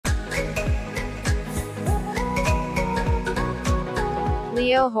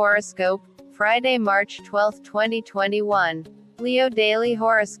Leo Horoscope, Friday, March 12, 2021. Leo Daily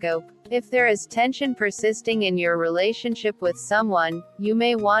Horoscope. If there is tension persisting in your relationship with someone, you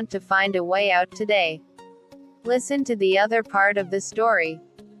may want to find a way out today. Listen to the other part of the story.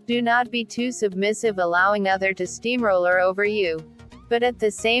 Do not be too submissive, allowing other to steamroller over you. But at the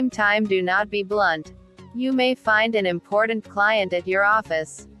same time, do not be blunt. You may find an important client at your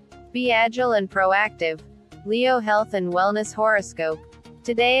office. Be agile and proactive. Leo Health and Wellness Horoscope.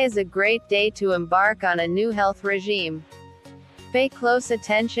 Today is a great day to embark on a new health regime. Pay close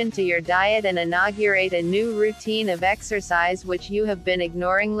attention to your diet and inaugurate a new routine of exercise which you have been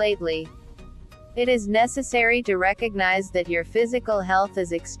ignoring lately. It is necessary to recognize that your physical health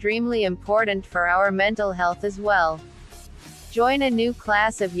is extremely important for our mental health as well. Join a new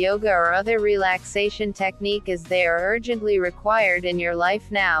class of yoga or other relaxation technique as they are urgently required in your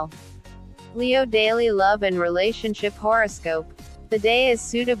life now. Leo Daily Love and Relationship Horoscope. The day is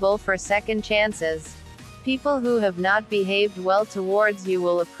suitable for second chances. People who have not behaved well towards you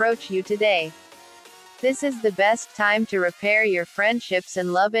will approach you today. This is the best time to repair your friendships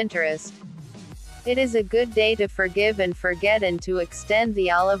and love interest. It is a good day to forgive and forget and to extend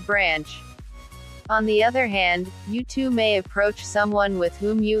the olive branch. On the other hand, you too may approach someone with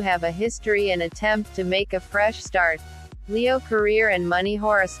whom you have a history and attempt to make a fresh start. Leo Career and Money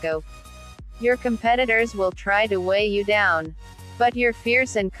Horoscope. Your competitors will try to weigh you down. But your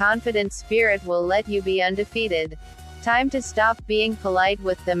fierce and confident spirit will let you be undefeated. Time to stop being polite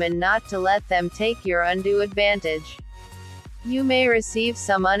with them and not to let them take your undue advantage. You may receive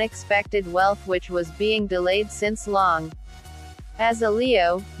some unexpected wealth which was being delayed since long. As a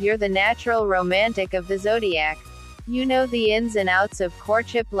Leo, you're the natural romantic of the zodiac. You know the ins and outs of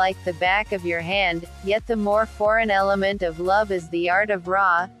courtship like the back of your hand, yet the more foreign element of love is the art of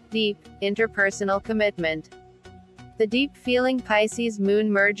raw, deep, interpersonal commitment. The deep-feeling Pisces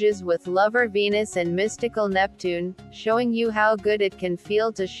moon merges with lover Venus and mystical Neptune, showing you how good it can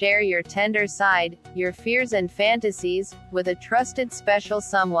feel to share your tender side, your fears and fantasies, with a trusted special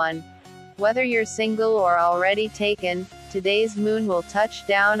someone. Whether you're single or already taken, today's moon will touch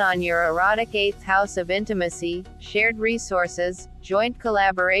down on your erotic 8th house of intimacy, shared resources, joint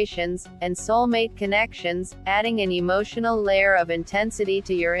collaborations, and soulmate connections, adding an emotional layer of intensity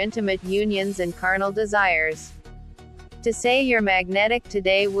to your intimate unions and carnal desires. To say you're magnetic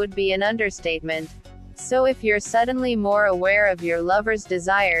today would be an understatement. So if you're suddenly more aware of your lover's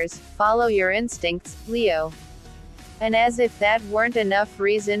desires, follow your instincts, Leo. And as if that weren't enough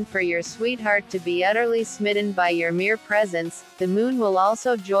reason for your sweetheart to be utterly smitten by your mere presence, the moon will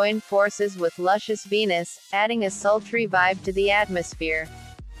also join forces with luscious Venus, adding a sultry vibe to the atmosphere.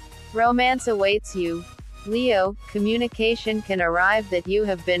 Romance awaits you. Leo, communication can arrive that you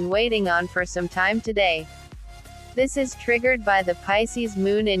have been waiting on for some time today. This is triggered by the Pisces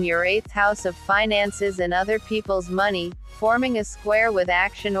moon in your 8th house of finances and other people's money, forming a square with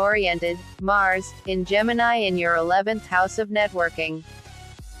action-oriented, Mars, in Gemini in your 11th house of networking.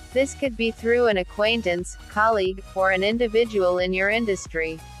 This could be through an acquaintance, colleague, or an individual in your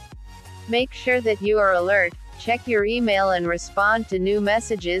industry. Make sure that you are alert, check your email and respond to new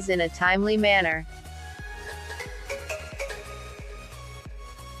messages in a timely manner.